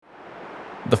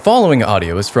The following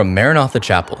audio is from Maranatha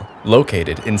Chapel,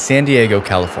 located in San Diego,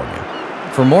 California.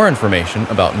 For more information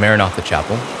about Maranatha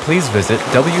Chapel, please visit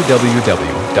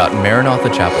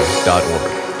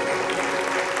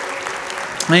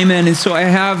www.maranathachapel.org. Amen. And so I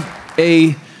have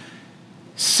a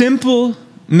simple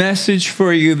message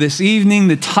for you this evening.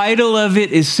 The title of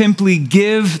it is simply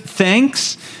Give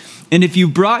Thanks. And if you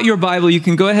brought your Bible, you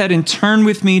can go ahead and turn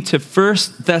with me to 1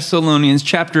 Thessalonians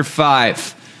chapter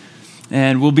 5.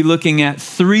 And we'll be looking at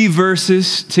 3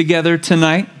 verses together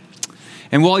tonight.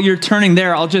 And while you're turning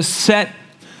there, I'll just set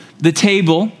the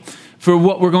table for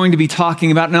what we're going to be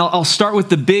talking about. And I'll start with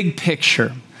the big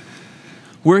picture.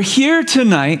 We're here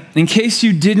tonight, in case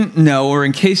you didn't know, or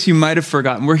in case you might have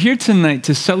forgotten, we're here tonight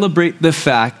to celebrate the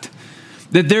fact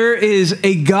that there is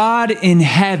a God in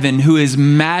heaven who is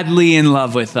madly in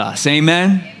love with us.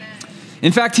 Amen?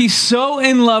 In fact, he's so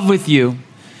in love with you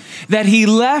that he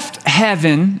left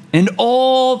heaven and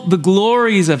all the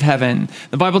glories of heaven.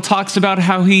 The Bible talks about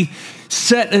how he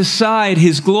set aside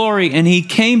his glory and he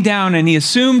came down and he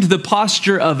assumed the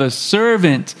posture of a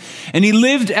servant. And he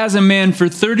lived as a man for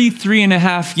 33 and a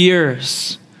half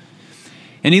years.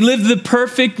 And he lived the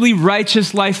perfectly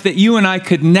righteous life that you and I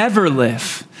could never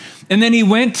live. And then he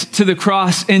went to the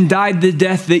cross and died the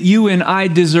death that you and I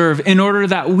deserve in order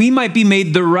that we might be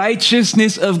made the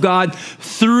righteousness of God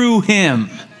through him.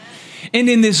 And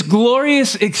in this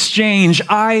glorious exchange,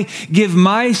 I give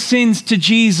my sins to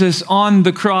Jesus on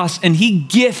the cross, and he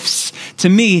gifts to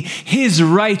me his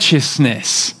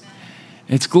righteousness.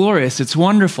 It's glorious, it's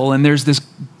wonderful, and there's this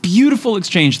beautiful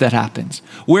exchange that happens,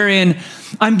 wherein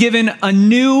I'm given a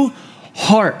new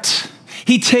heart.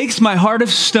 He takes my heart of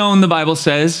stone, the Bible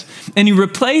says, and he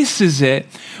replaces it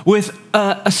with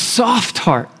a soft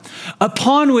heart,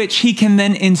 upon which he can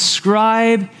then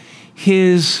inscribe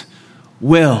his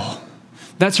will.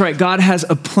 That's right, God has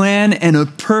a plan and a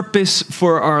purpose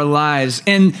for our lives.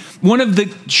 And one of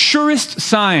the surest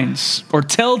signs or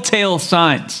telltale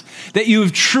signs that you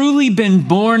have truly been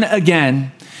born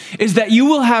again is that you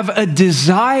will have a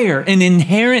desire, an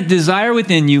inherent desire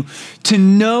within you to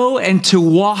know and to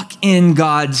walk in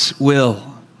God's will.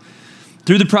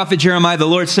 Through the prophet Jeremiah, the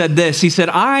Lord said this. He said,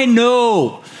 I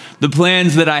know the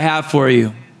plans that I have for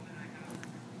you.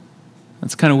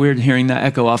 That's kind of weird hearing that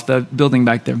echo off the building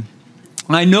back there.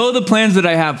 I know the plans that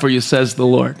I have for you, says the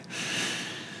Lord.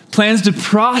 Plans to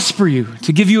prosper you,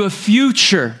 to give you a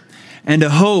future and a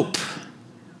hope.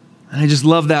 And I just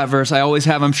love that verse. I always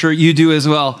have. I'm sure you do as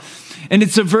well. And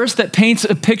it's a verse that paints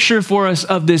a picture for us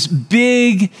of this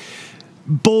big,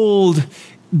 bold,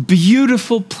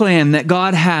 beautiful plan that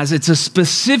God has. It's a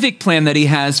specific plan that he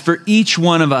has for each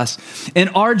one of us. And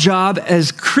our job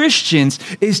as Christians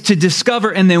is to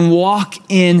discover and then walk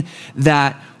in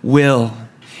that will.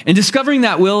 And discovering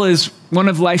that will is one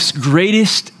of life's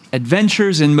greatest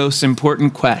adventures and most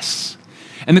important quests.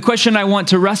 And the question I want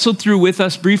to wrestle through with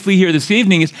us briefly here this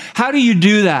evening is, how do you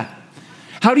do that?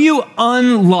 How do you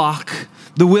unlock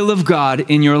the will of God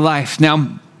in your life?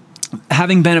 Now,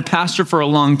 having been a pastor for a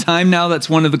long time now, that's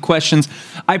one of the questions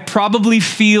I probably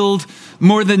field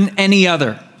more than any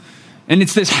other. And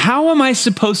it's this: how am I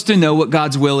supposed to know what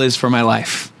God's will is for my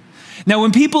life? Now,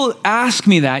 when people ask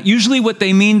me that, usually what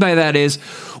they mean by that is,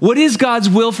 what is God's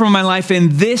will for my life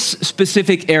in this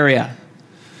specific area?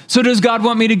 So does God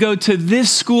want me to go to this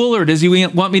school, or does he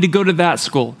want me to go to that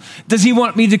school? Does he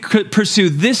want me to pursue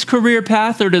this career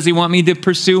path, or does he want me to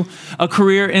pursue a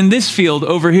career in this field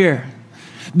over here?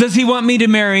 Does he want me to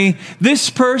marry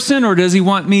this person, or does he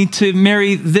want me to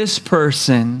marry this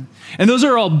person? And those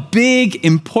are all big,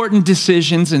 important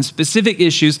decisions and specific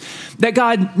issues that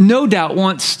God no doubt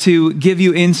wants to give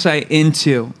you insight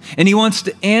into. And he wants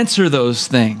to answer those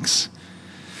things.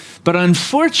 But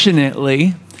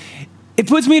unfortunately, it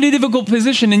puts me in a difficult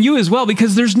position, and you as well,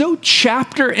 because there's no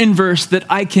chapter and verse that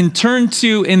I can turn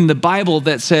to in the Bible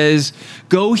that says,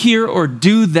 go here or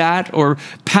do that or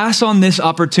pass on this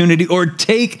opportunity or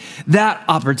take that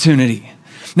opportunity.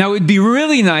 Now, it would be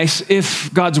really nice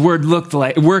if God's word worked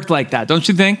like that, don't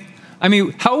you think? I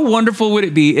mean, how wonderful would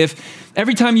it be if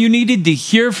every time you needed to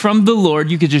hear from the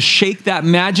Lord, you could just shake that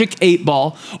magic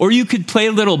 8-ball, or you could play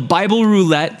a little Bible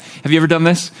roulette. Have you ever done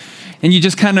this? And you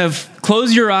just kind of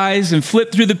close your eyes and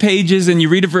flip through the pages and you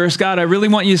read a verse. God, I really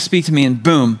want you to speak to me. And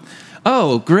boom.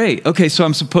 Oh, great. Okay, so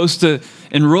I'm supposed to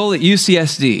enroll at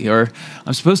UCSD, or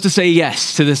I'm supposed to say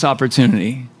yes to this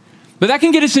opportunity. But that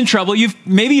can get us in trouble. You've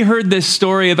maybe heard this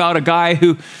story about a guy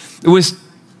who was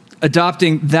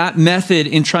adopting that method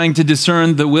in trying to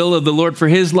discern the will of the Lord for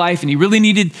his life. And he really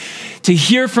needed to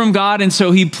hear from God. And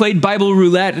so he played Bible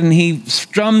roulette and he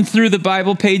strummed through the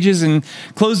Bible pages and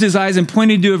closed his eyes and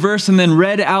pointed to a verse and then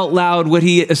read out loud what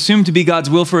he assumed to be God's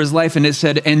will for his life. And it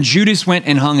said, "And Judas went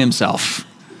and hung himself."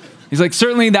 He's like,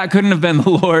 certainly that couldn't have been the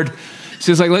Lord.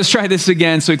 So he's like, let's try this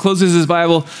again. So he closes his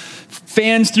Bible,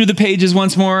 fans through the pages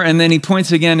once more, and then he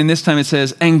points again. And this time it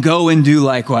says, "And go and do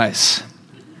likewise."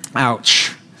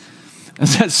 Ouch.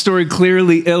 As that story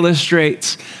clearly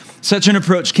illustrates, such an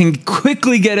approach can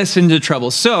quickly get us into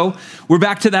trouble. So we're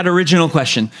back to that original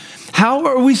question. How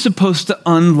are we supposed to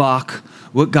unlock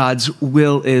what God's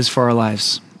will is for our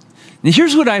lives? And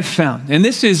here's what I've found, and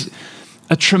this is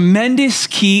a tremendous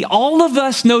key. All of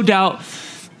us, no doubt,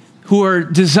 who are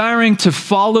desiring to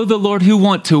follow the Lord, who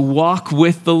want to walk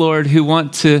with the Lord, who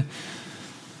want to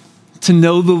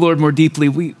know the Lord more deeply,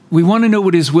 we want to know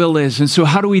what his will is. And so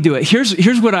how do we do it?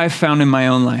 Here's what I've found in my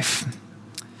own life.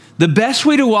 The best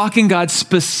way to walk in God's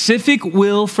specific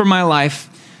will for my life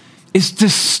is to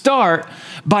start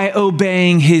by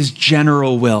obeying his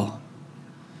general will.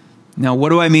 Now, what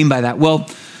do I mean by that? Well,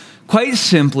 quite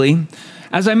simply,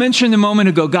 as I mentioned a moment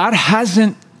ago, God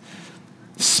hasn't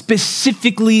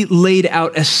specifically laid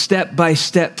out a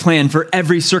step-by-step plan for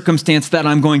every circumstance that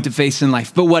I'm going to face in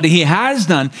life. But what he has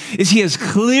done is he has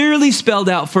clearly spelled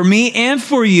out for me and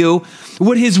for you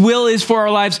what his will is for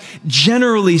our lives,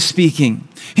 generally speaking.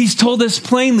 He's told us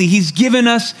plainly. He's given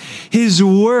us his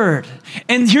word.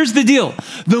 And here's the deal.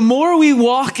 The more we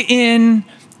walk in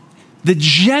the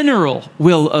general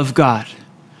will of God,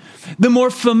 the more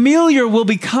familiar we'll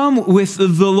become with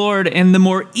the Lord, and the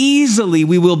more easily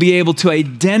we will be able to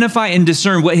identify and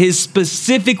discern what his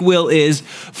specific will is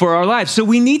for our lives. So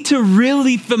we need to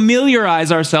really familiarize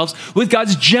ourselves with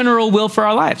God's general will for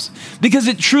our lives, because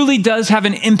it truly does have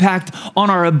an impact on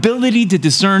our ability to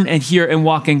discern and hear and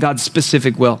walk in God's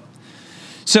specific will.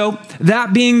 So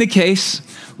that being the case,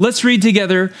 let's read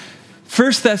together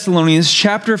 1 Thessalonians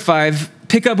chapter 5.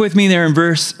 Pick up with me there in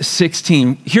verse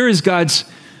 16. Here is God's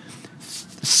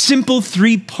simple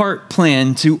 3-part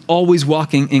plan to always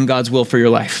walking in God's will for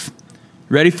your life.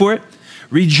 Ready for it?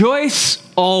 Rejoice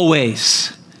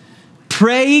always,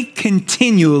 pray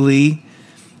continually,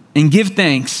 and give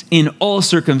thanks in all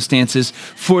circumstances,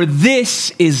 for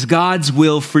this is God's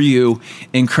will for you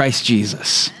in Christ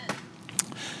Jesus.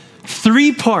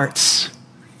 3 parts.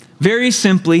 Very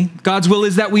simply, God's will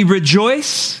is that we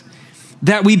rejoice,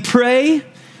 that we pray,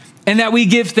 and that we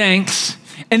give thanks,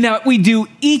 and that we do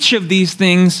each of these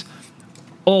things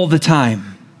all the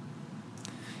time.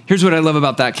 Here's what I love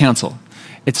about that counsel.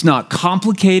 It's not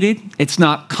complicated. It's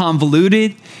not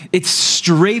convoluted. It's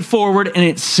straightforward and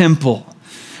it's simple.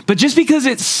 But just because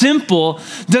it's simple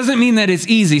doesn't mean that it's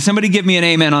easy. Somebody give me an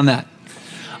amen on that.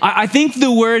 I think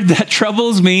the word that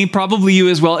troubles me, probably you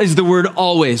as well, is the word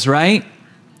always, right?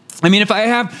 I mean, I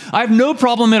have no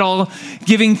problem at all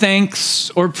giving thanks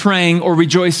or praying or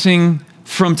rejoicing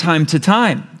from time to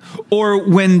time, or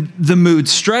when the mood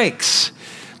strikes.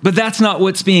 But that's not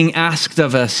what's being asked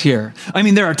of us here. I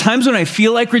mean, there are times when I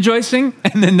feel like rejoicing,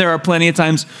 and then there are plenty of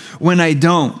times when I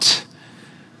don't.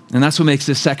 And that's what makes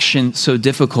this section so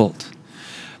difficult.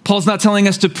 Paul's not telling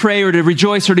us to pray or to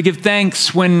rejoice or to give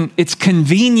thanks when it's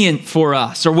convenient for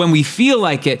us or when we feel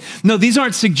like it. No, these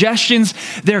aren't suggestions,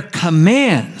 they're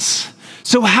commands.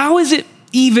 So how is it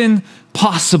even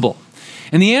possible?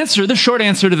 And the short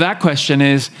answer to that question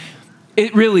is,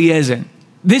 it really isn't.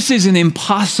 This is an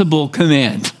impossible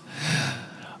command,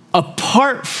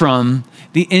 apart from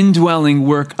the indwelling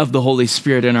work of the Holy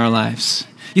Spirit in our lives.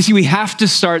 You see, we have to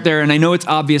start there, and I know it's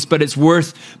obvious, but it's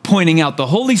worth pointing out. The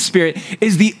Holy Spirit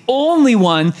is the only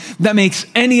one that makes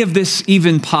any of this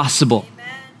even possible.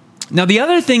 Now, the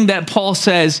other thing that Paul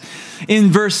says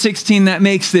in verse 16 that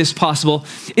makes this possible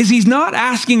is he's not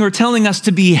asking or telling us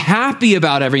to be happy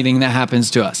about everything that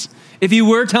happens to us. If he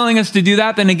were telling us to do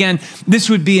that, then again, this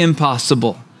would be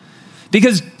impossible.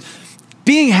 Because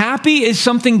being happy is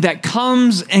something that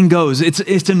comes and goes.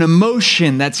 It's an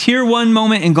emotion that's here one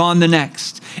moment and gone the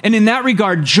next. And in that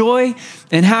regard, joy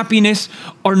and happiness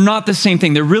are not the same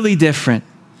thing. They're really different.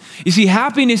 You see,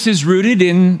 happiness is rooted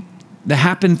in the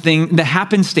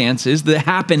happenstances, the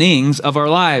happenings of our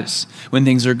lives. When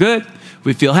things are good,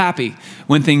 we feel happy.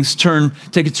 When things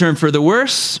take a turn for the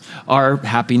worse, our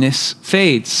happiness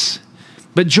fades.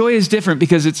 But joy is different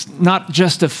because it's not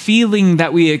just a feeling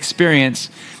that we experience.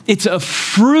 It's a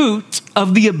fruit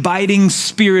of the abiding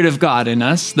Spirit of God in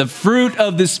us. The fruit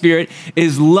of the Spirit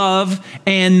is love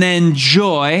and then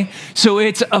joy. So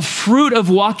it's a fruit of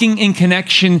walking in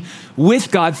connection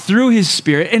with God through his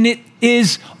Spirit. And it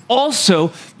is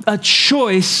also a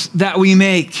choice that we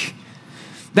make.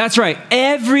 That's right.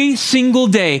 Every single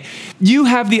day, you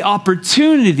have the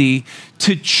opportunity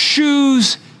to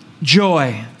choose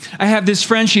joy. I have this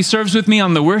friend, she serves with me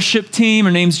on the worship team.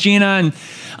 Her name's Gina,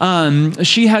 and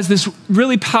she has this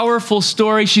really powerful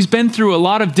story. She's been through a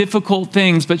lot of difficult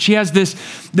things, but she has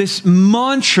this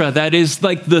mantra that is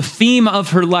like the theme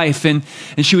of her life. And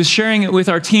she was sharing it with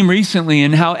our team recently,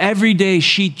 and how every day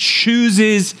she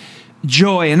chooses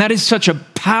joy. And that is such a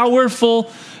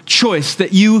powerful choice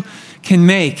that you can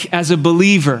make as a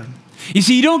believer. You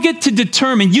see, you don't get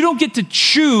to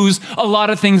choose a lot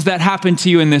of things that happen to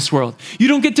you in this world. You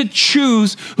don't get to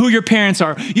choose who your parents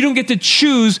are. You don't get to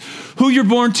choose who you're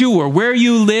born to, or where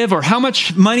you live, or how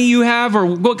much money you have, or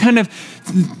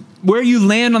where you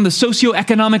land on the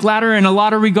socioeconomic ladder in a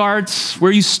lot of regards,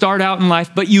 where you start out in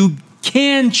life. But you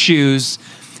can choose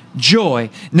joy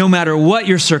no matter what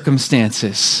your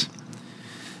circumstances.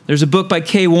 There's a book by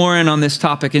Kay Warren on this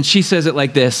topic, and she says it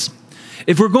like this: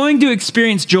 if we're going to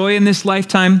experience joy in this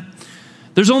lifetime,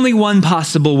 there's only one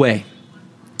possible way.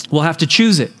 We'll have to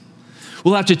choose it.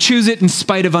 We'll have to choose it in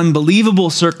spite of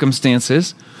unbelievable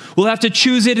circumstances. We'll have to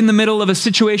choose it in the middle of a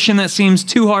situation that seems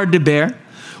too hard to bear.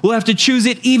 We'll have to choose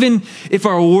it even if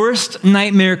our worst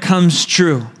nightmare comes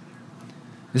true.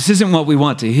 This isn't what we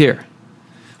want to hear.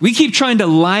 We keep trying to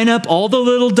line up all the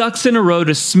little ducks in a row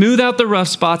to smooth out the rough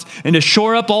spots and to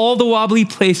shore up all the wobbly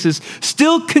places,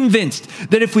 still convinced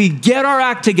that if we get our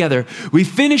act together, we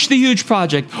finish the huge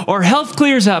project, our health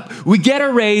clears up, we get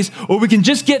a raise, or we can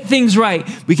just get things right,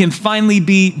 we can finally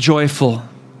be joyful.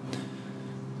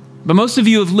 But most of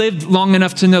you have lived long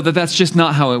enough to know that that's just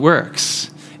not how it works.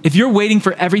 If you're waiting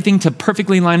for everything to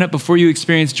perfectly line up before you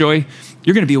experience joy,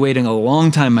 you're going to be waiting a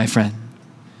long time, my friend.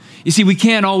 You see, we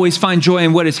can't always find joy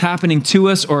in what is happening to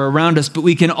us or around us, but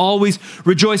we can always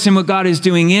rejoice in what God is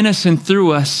doing in us and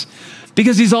through us,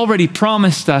 because he's already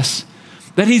promised us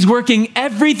that he's working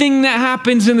everything that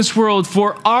happens in this world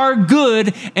for our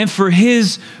good and for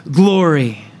his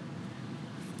glory.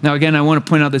 Now, again, I want to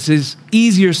point out this is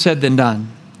easier said than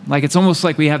done. Like, it's almost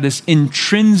like we have this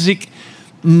intrinsic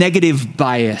negative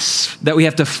bias that we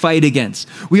have to fight against.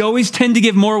 We always tend to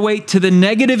give more weight to the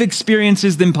negative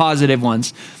experiences than positive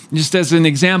ones. Just as an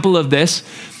example of this,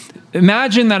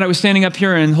 imagine that I was standing up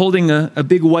here and holding a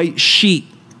big white sheet.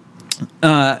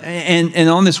 And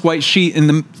on this white sheet,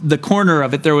 in the corner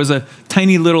of it, there was a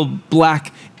tiny little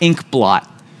black ink blot.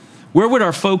 Where would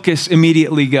our focus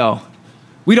immediately go?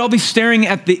 We'd all be staring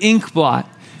at the ink blot.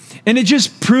 And it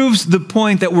just proves the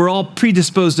point that we're all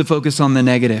predisposed to focus on the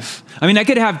negative. I mean, I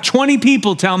could have 20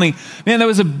 people tell me, man, that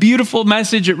was a beautiful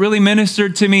message. It really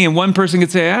ministered to me. And one person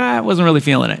could say, I wasn't really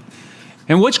feeling it.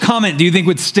 And which comment do you think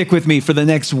would stick with me for the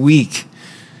next week?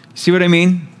 See what I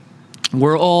mean?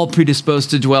 We're all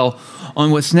predisposed to dwell on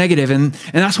what's negative. And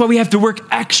that's why we have to work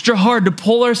extra hard to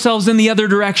pull ourselves in the other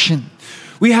direction.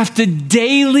 We have to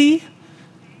daily,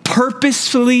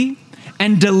 purposefully,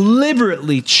 and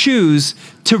deliberately choose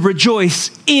to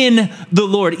rejoice in the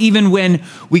Lord, even when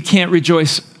we can't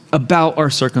rejoice about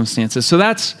our circumstances. So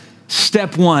that's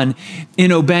step one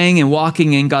in obeying and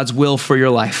walking in God's will for your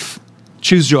life.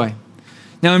 Choose joy.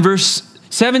 Now in verse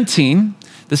 17,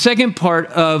 the second part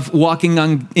of walking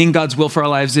in God's will for our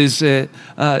lives is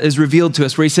revealed to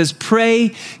us, where he says,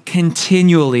 pray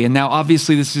continually. And now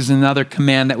obviously this is another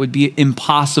command that would be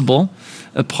impossible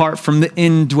apart from the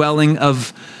indwelling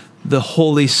of the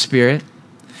Holy Spirit.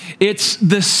 It's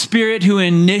the Spirit who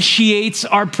initiates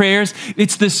our prayers.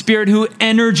 It's the Spirit who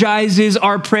energizes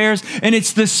our prayers. And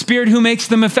it's the Spirit who makes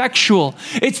them effectual.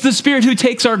 It's the Spirit who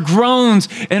takes our groans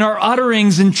and our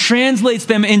utterings and translates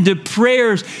them into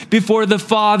prayers before the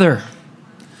Father.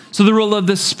 So the role of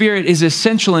the Spirit is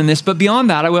essential in this. But beyond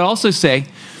that, I would also say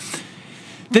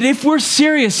that if we're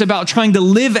serious about trying to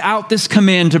live out this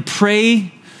command to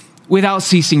pray without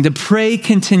ceasing, to pray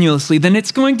continuously, then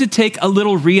it's going to take a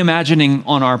little reimagining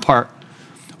on our part.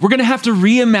 We're going to have to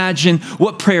reimagine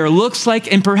what prayer looks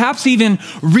like and perhaps even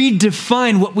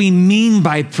redefine what we mean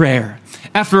by prayer.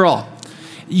 After all,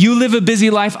 you live a busy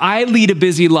life. I lead a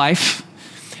busy life.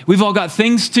 We've all got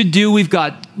things to do. We've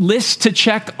got lists to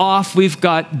check off. We've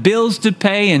got bills to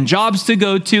pay and jobs to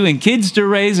go to and kids to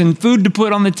raise and food to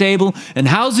put on the table and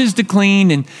houses to clean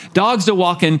and dogs to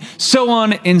walk and so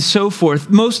on and so forth.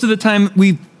 Most of the time,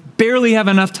 we barely have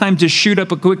enough time to shoot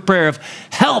up a quick prayer of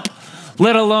help,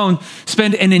 let alone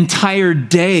spend an entire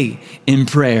day in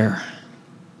prayer.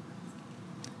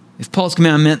 If Paul's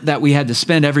command meant that we had to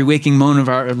spend every waking moment of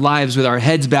our lives with our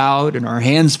heads bowed and our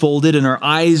hands folded and our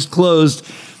eyes closed,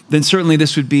 then certainly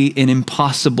this would be an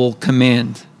impossible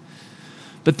command.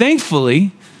 But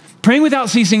thankfully, Praying without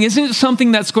ceasing isn't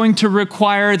something that's going to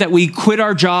require that we quit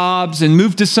our jobs and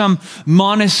move to some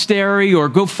monastery or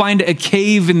go find a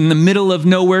cave in the middle of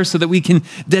nowhere so that we can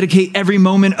dedicate every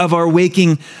moment of our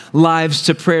waking lives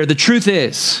to prayer. The truth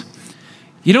is,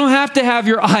 you don't have to have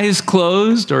your eyes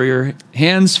closed or your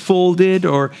hands folded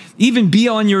or even be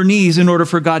on your knees in order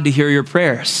for God to hear your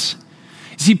prayers.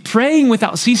 See, praying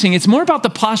without ceasing, it's more about the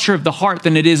posture of the heart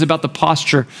than it is about the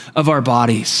posture of our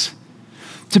bodies.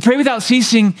 To pray without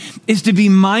ceasing is to be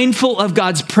mindful of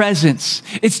God's presence.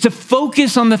 It's to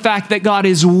focus on the fact that God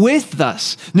is with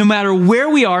us, no matter where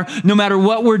we are, no matter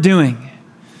what we're doing.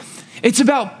 It's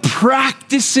about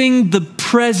practicing the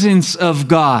presence of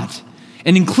God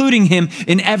and including him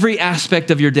in every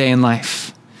aspect of your day and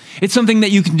life. It's something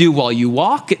that you can do while you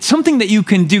walk. It's something that you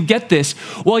can do, get this,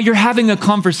 while you're having a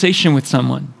conversation with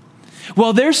someone.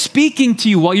 While they're speaking to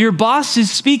you, while your boss is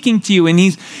speaking to you and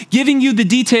he's giving you the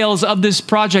details of this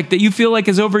project that you feel like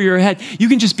is over your head, you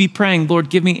can just be praying, Lord,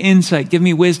 give me insight, give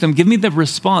me wisdom, give me the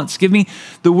response, give me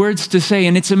the words to say.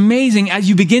 And it's amazing as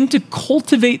you begin to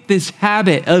cultivate this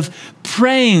habit of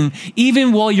praying,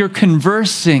 even while you're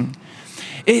conversing.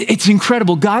 It's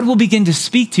incredible. God will begin to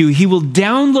speak to you. He will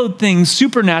download things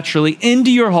supernaturally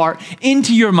into your heart,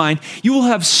 into your mind. You will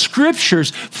have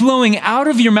scriptures flowing out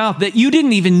of your mouth that you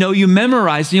didn't even know you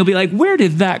memorized. And you'll be like, where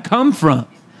did that come from?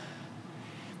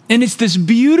 And it's this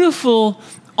beautiful,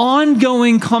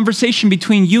 ongoing conversation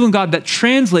between you and God that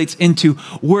translates into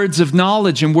words of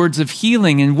knowledge and words of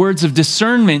healing and words of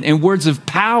discernment and words of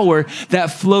power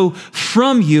that flow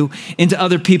from you into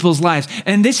other people's lives.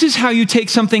 And this is how you take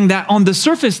something that on the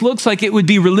surface looks like it would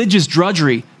be religious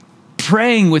drudgery,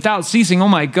 praying without ceasing. Oh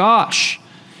my gosh.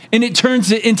 And it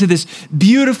turns it into this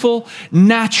beautiful,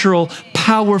 natural,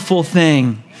 powerful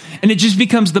thing. And it just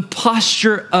becomes the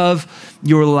posture of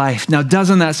your life. Now,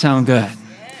 doesn't that sound good?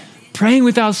 Praying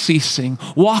without ceasing,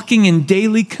 walking in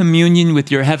daily communion with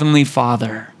your Heavenly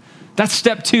Father. That's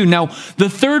step 2. Now, the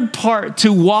third part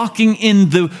to walking in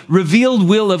the revealed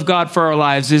will of God for our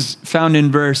lives is found in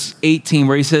verse 18,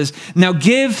 where he says, now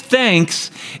give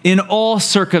thanks in all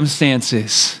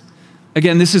circumstances.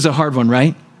 Again, this is a hard one,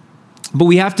 right? But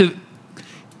we have to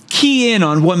key in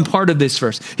on one part of this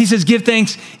verse. He says, give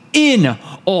thanks in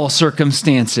all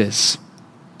circumstances.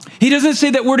 He doesn't say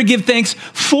that we're to give thanks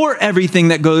for everything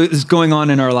that is going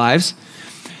on in our lives.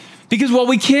 Because while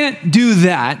we can't do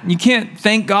that, you can't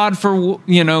thank God for,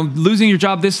 losing your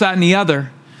job, this, that, and the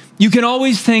other. You can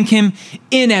always thank him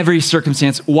in every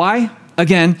circumstance. Why?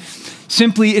 Again,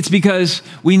 simply it's because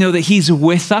we know that he's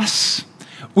with us.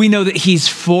 We know that he's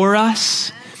for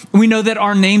us. We know that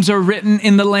our names are written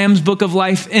in the Lamb's Book of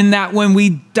Life, and that when we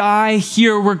die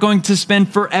here, we're going to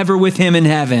spend forever with him in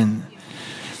heaven.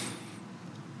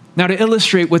 Now, to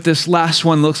illustrate what this last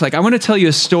one looks like, I want to tell you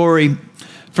a story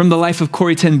from the life of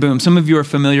Corrie ten Boom. Some of you are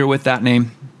familiar with that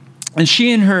name. And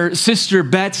she and her sister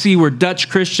Betsy were Dutch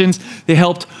Christians. They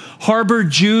helped harbor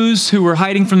Jews who were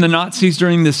hiding from the Nazis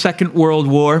during the Second World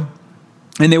War.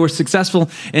 And they were successful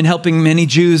in helping many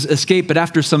Jews escape. But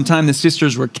after some time, the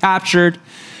sisters were captured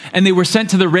and they were sent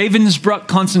to the Ravensbrück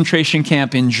concentration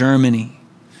camp in Germany.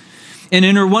 And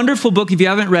in her wonderful book, if you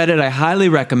haven't read it, I highly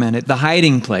recommend it, The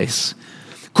Hiding Place,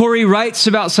 Corrie writes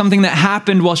about something that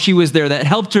happened while she was there that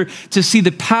helped her to see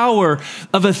the power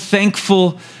of a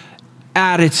thankful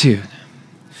attitude.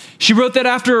 She wrote that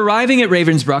after arriving at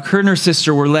Ravensbrück, her and her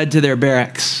sister were led to their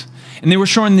barracks. And they were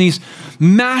shown these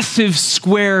massive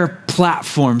square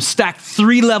platforms stacked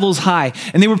 3 levels high.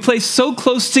 And they were placed so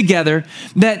close together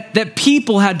that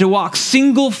people had to walk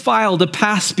single file to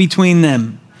pass between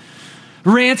them.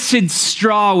 Rancid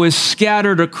straw was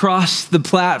scattered across the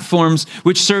platforms,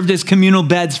 which served as communal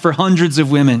beds for hundreds of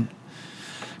women.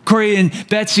 Corrie and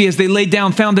Betsy, as they laid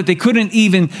down, found that they couldn't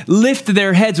even lift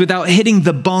their heads without hitting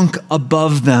the bunk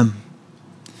above them.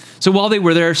 So while they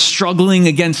were there struggling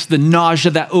against the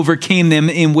nausea that overcame them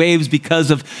in waves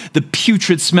because of the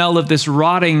putrid smell of this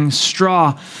rotting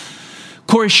straw,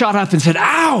 Corrie shot up and said,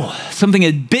 ow! Something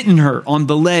had bitten her on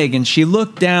the leg, and she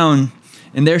looked down,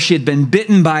 and there she had been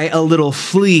bitten by a little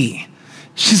flea.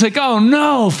 She's like, oh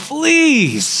no,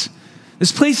 fleas.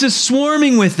 This place is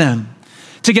swarming with them.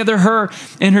 Together, her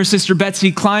and her sister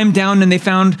Betsy climbed down and they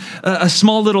found a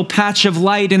small little patch of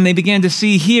light, and they began to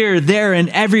see here, there, and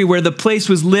everywhere. The place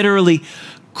was literally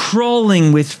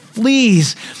crawling with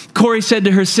fleas. Corrie said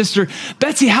to her sister,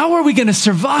 Betsy, how are we going to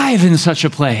survive in such a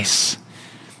place?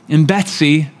 And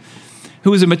Betsy,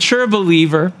 who was a mature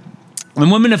believer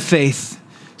and woman of faith,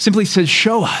 simply said,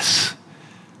 show us,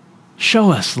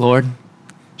 Lord.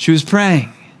 She was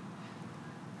praying.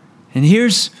 And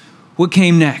here's what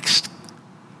came next.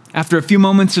 After a few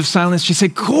moments of silence, she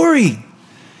said, Corrie,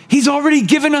 He's already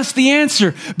given us the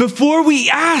answer before we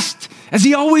asked, as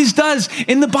he always does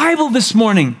in the Bible this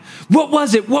morning. What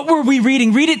was it? What were we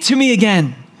reading? Read it to me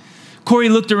again. Corey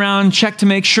looked around, checked to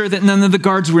make sure that none of the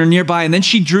guards were nearby, and then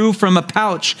she drew from a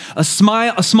pouch a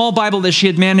small Bible that she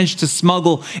had managed to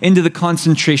smuggle into the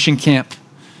concentration camp.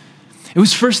 It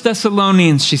was 1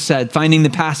 Thessalonians, she said, finding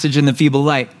the passage in the feeble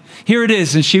light. Here it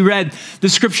is, and she read the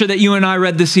scripture that you and I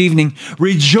read this evening.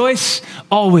 Rejoice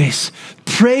always,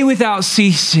 pray without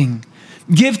ceasing,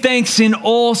 give thanks in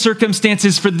all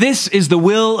circumstances, for this is the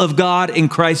will of God in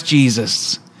Christ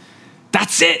Jesus.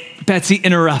 That's it, Betsy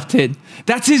interrupted.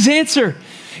 That's his answer.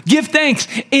 Give thanks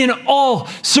in all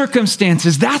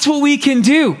circumstances. That's what we can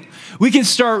do. We can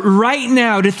start right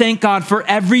now to thank God for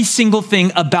every single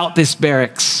thing about this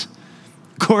barracks.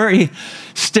 Corey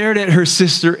stared at her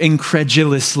sister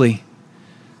incredulously.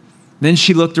 Then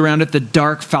she looked around at the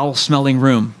dark, foul-smelling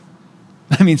room.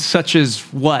 I mean, such as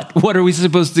what? What are we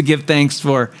supposed to give thanks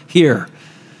for here?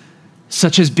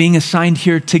 Such as being assigned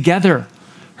here together,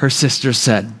 her sister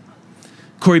said.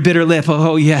 Corey bit her lip.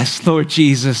 Oh, yes, Lord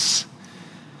Jesus.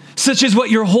 Such as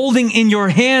what you're holding in your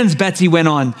hands, Betsy went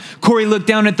on. Corey looked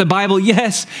down at the Bible.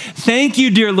 Yes, thank you,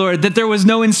 dear Lord, that there was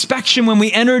no inspection when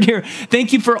we entered here.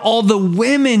 Thank you for all the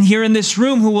women here in this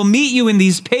room who will meet you in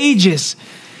these pages.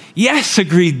 Yes,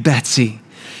 agreed Betsy.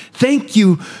 Thank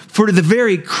you for the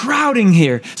very crowding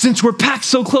here. Since we're packed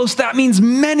so close, that means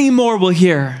many more will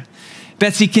hear.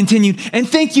 Betsy continued, and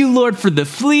thank you, Lord, for the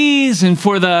fleas and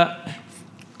for the...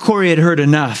 Corey had heard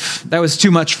enough. That was too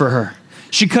much for her.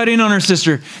 She cut in on her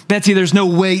sister. Betsy, there's no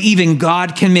way even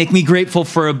God can make me grateful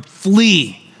for a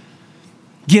flea.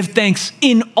 Give thanks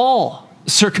in all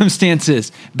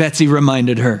circumstances, Betsy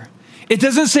reminded her. It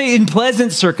doesn't say in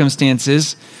pleasant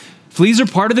circumstances. Fleas are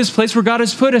part of this place where God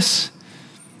has put us.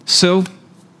 So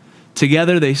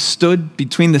together they stood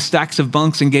between the stacks of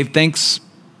bunks and gave thanks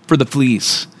for the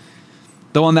fleas.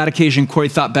 Though on that occasion, Corey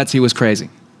thought Betsy was crazy.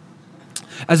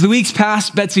 As the weeks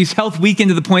passed, Betsy's health weakened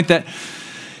to the point that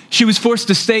she was forced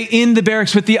to stay in the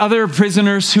barracks with the other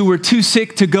prisoners who were too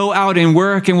sick to go out and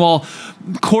work. And while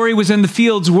Corey was in the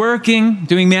fields working,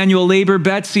 doing manual labor,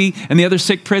 Betsy and the other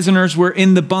sick prisoners were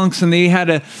in the bunks, and they had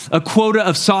a quota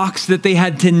of socks that they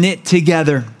had to knit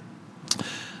together.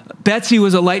 Betsy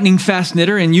was a lightning fast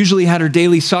knitter and usually had her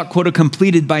daily sock quota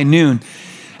completed by noon.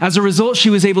 As a result,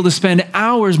 she was able to spend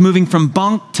hours moving from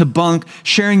bunk to bunk,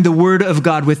 sharing the word of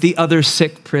God with the other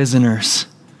sick prisoners.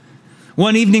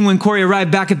 One evening when Corey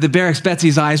arrived back at the barracks,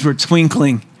 Betsy's eyes were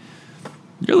twinkling.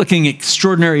 You're looking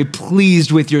extraordinarily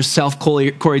pleased with yourself,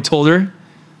 Corey told her.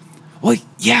 Well,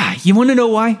 yeah, you want to know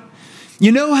why?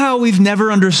 You know how we've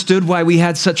never understood why we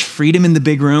had such freedom in the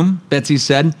big room, Betsy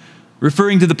said,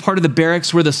 referring to the part of the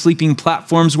barracks where the sleeping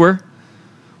platforms were.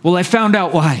 Well, I found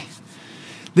out why.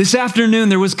 This afternoon,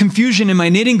 there was confusion in my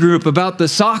knitting group about the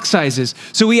sock sizes.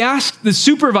 So we asked the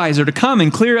supervisor to come and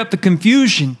clear up the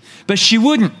confusion, but she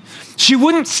wouldn't. She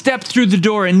wouldn't step through the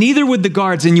door, and neither would the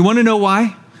guards. And you want to know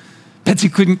why? Betsy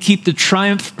couldn't keep the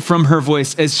triumph from her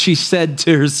voice as she said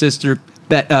to her sister,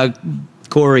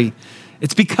 Corey,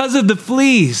 it's because of the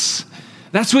fleas.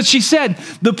 That's what she said.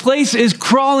 The place is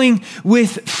crawling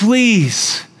with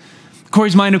fleas.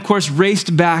 Corey's mind, of course,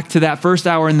 raced back to that first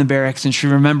hour in the barracks, and she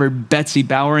remembered Betsy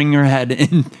bowing her head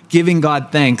and giving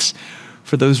God thanks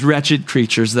for those wretched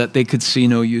creatures that they could see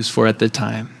no use for at the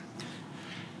time.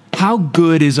 How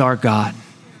good is our God?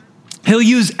 He'll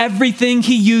use everything.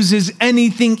 He uses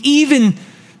anything, even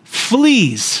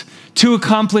fleas, to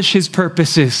accomplish his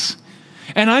purposes.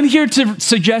 And I'm here to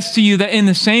suggest to you that in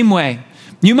the same way,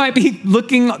 you might be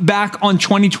looking back on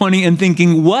 2020 and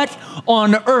thinking, what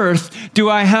on earth do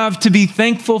I have to be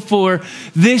thankful for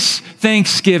this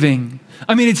Thanksgiving?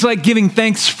 I mean, it's like giving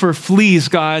thanks for fleas,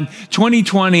 God.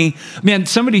 2020, man,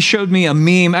 somebody showed me a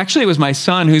meme. Actually, it was my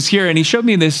son who's here, and he showed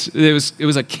me this. It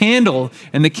was a candle,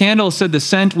 and the candle said the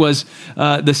scent was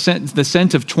the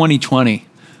scent of 2020.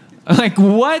 I'm like,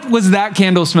 what was that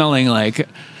candle smelling like?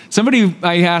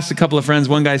 I asked a couple of friends.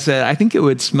 One guy said, I think it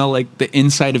would smell like the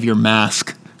inside of your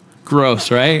mask.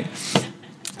 Gross, right?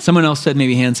 Someone else said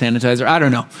maybe hand sanitizer. I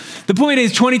don't know. The point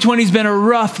is, 2020 has been a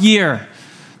rough year.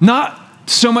 Not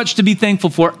so much to be thankful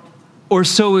for, or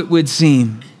so it would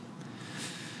seem.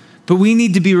 But we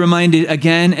need to be reminded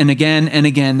again and again and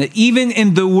again that even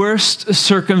in the worst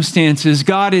circumstances,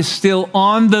 God is still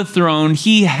on the throne.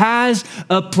 He has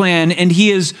a plan, and he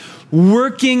is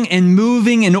working and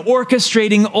moving and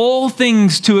orchestrating all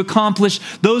things to accomplish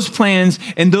those plans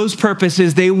and those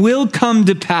purposes. They will come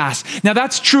to pass. Now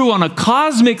that's true on a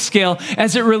cosmic scale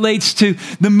as it relates to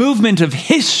the movement of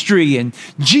history and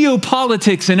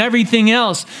geopolitics and everything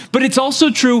else. But it's also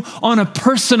true on a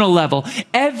personal level.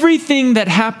 Everything that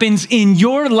happens in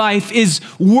your life is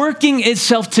working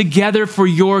itself together for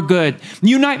your good.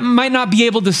 You might not be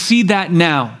able to see that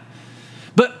now.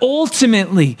 But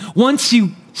ultimately, once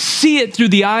you see it through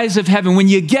the eyes of heaven, when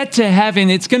you get to heaven,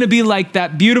 it's going to be like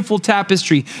that beautiful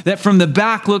tapestry that from the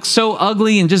back looks so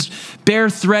ugly and just bare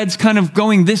threads kind of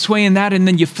going this way and that. And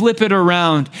then you flip it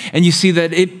around and you see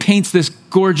that it paints this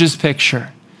gorgeous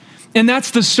picture. And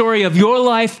that's the story of your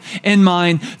life and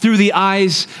mine through the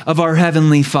eyes of our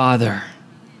Heavenly Father.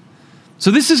 So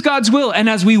this is God's will. And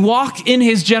as we walk in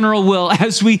his general will,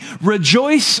 as we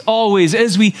rejoice always,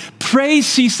 as we pray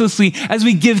ceaselessly, as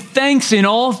we give thanks in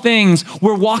all things,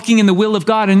 we're walking in the will of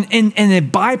God. And a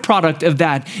byproduct of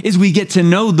that is we get to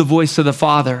know the voice of the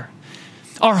Father.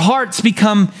 Our hearts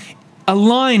become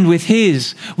aligned with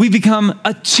his. We become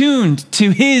attuned to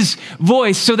his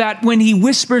voice so that when he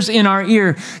whispers in our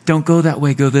ear, don't go that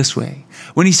way, go this way.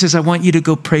 When he says, I want you to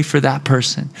go pray for that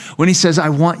person. When he says, I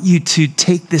want you to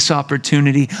take this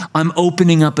opportunity. I'm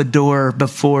opening up a door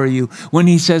before you. When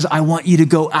he says, I want you to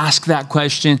go ask that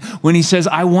question. When he says,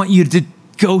 I want you to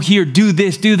go here, do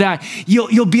this, do that.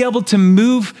 You'll be able to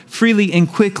move freely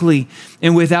and quickly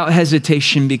and without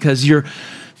hesitation because you're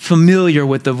familiar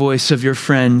with the voice of your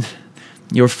friend,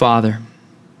 your Father.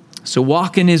 So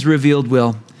walk in his revealed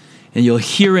will, and you'll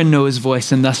hear and know his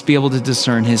voice and thus be able to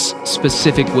discern his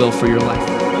specific will for your life.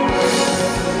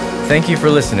 Thank you for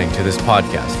listening to this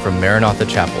podcast from Maranatha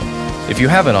Chapel. If you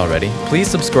haven't already, please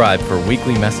subscribe for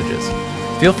weekly messages.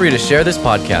 Feel free to share this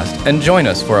podcast and join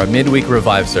us for our midweek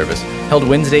Revive service held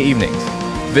Wednesday evenings.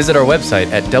 Visit our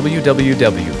website at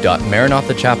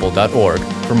www.maranathachapel.org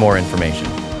for more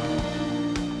information.